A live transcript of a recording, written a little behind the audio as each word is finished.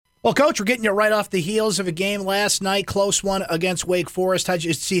Well, Coach, we're getting you right off the heels of a game last night, close one against Wake Forest. How'd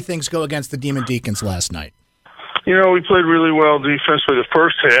you see things go against the Demon Deacons last night? You know, we played really well defensively the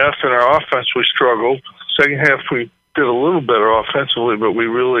first half, and our offense, we struggled. Second half, we did a little better offensively, but we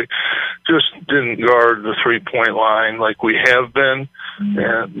really just didn't guard the three-point line like we have been.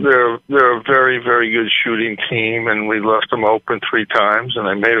 And they're a very, very good shooting team, and we left them open 3 times, and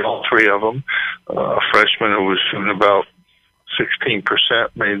they made all 3 of them. A freshman who was shooting about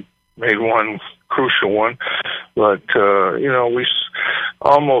 16% made one crucial one. But, we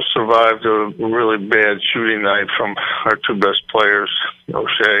almost survived a really bad shooting night from our 2 best players.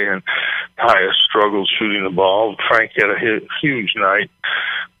 O'Shea and Tyus struggled shooting the ball. Frank had a huge night.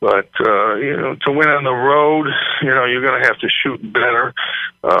 But, to win on the road, you're going to have to shoot better.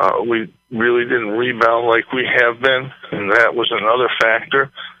 We really didn't rebound like we have been, and that was another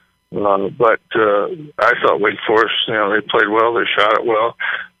factor. But I thought Wake Forest, they played well. They shot it well.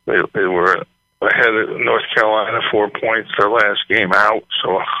 They were ahead of North Carolina 4 points their last game out.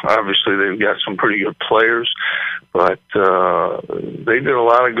 So obviously they've got some pretty good players. But they did a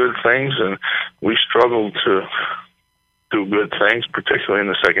lot of good things, and we struggled to do good things, particularly in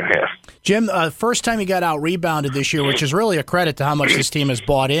the second half. Jim, first time you got out-rebounded this year, which is really a credit to how much this team has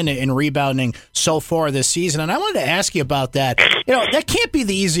bought in rebounding so far this season. And I wanted to ask you about that. That can't be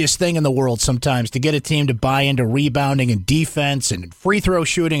the easiest thing in the world sometimes, to get a team to buy into rebounding and defense and free throw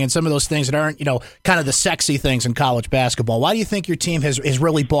shooting and some of those things that aren't, kind of the sexy things in college basketball. Why do you think your team has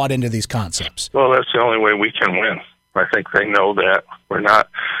really bought into these concepts? Well, that's the only way we can win. I think they know that. We're not,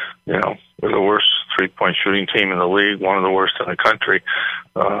 we're the worst three-point shooting team in the league, one of the worst in the country.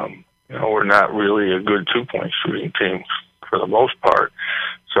 We're not really a good two-point shooting team for the most part.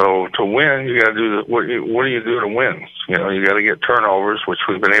 So to win, you got to do what do you do to win? You got to get turnovers, which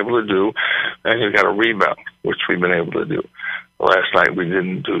we've been able to do, and you got to rebound, which we've been able to do. Last night we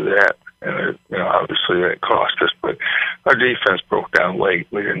didn't do that, and obviously that cost us. But our defense broke down late.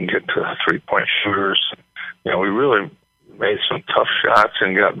 We didn't get to the three-point shooters. We really made some tough shots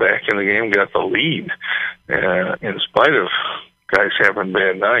and got back in the game, got the lead. In spite of guys having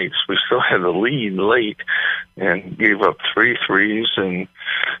bad nights, we still had the lead late and gave up 3 threes. And,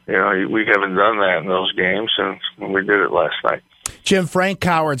 we haven't done that in those games, and we did it last night. Jim, Frank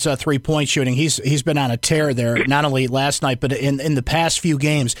Coward's three-point shooting, he's been on a tear there, not only last night, but in the past few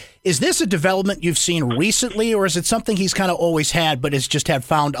games. Is this a development you've seen recently, or is it something he's kind of always had, but has just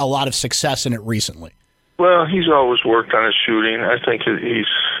found a lot of success in it recently? Well, he's always worked on his shooting. I think he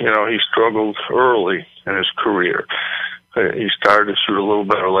struggled early in his career. He started to shoot a little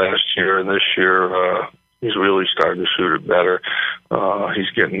better last year, and this year he's really started to shoot it better.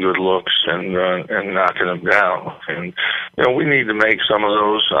 He's getting good looks and knocking them down. And we need to make some of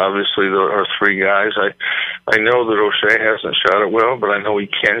those. Obviously, there are 3 guys. I know that O'Shea hasn't shot it well, but I know he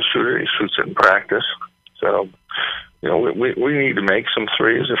can shoot it. He shoots it in practice. So. We need to make some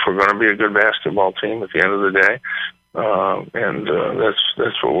threes if we're going to be a good basketball team at the end of the day, and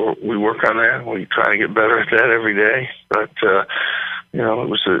that's what we work on. That we try to get better at that every day. But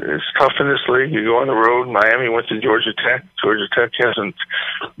it's tough in this league. You go on the road. Miami went to Georgia Tech. Georgia Tech hasn't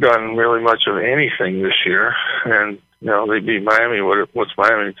done really much of anything this year, and they beat Miami. What's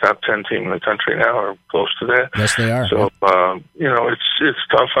Miami? Top 10 team in the country now, or close to that. Yes, they are. So, it's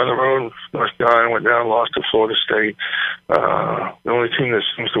tough on the road. North Carolina went down and lost to Florida State. The only team that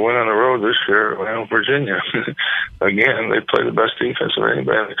seems to win on the road this year, Virginia. Again, they play the best defense of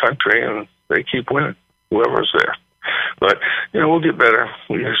anybody in the country, and they keep winning, whoever's there. But, we'll get better.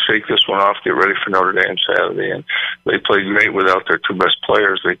 We got to shake this one off, get ready for Notre Dame Saturday. And they played great without their 2 best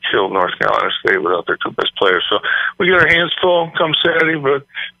players. They killed North Carolina State without their 2 best players. So we got our hands full come Saturday, but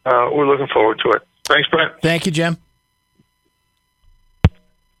we're looking forward to it. Thanks, Brent. Thank you, Jim.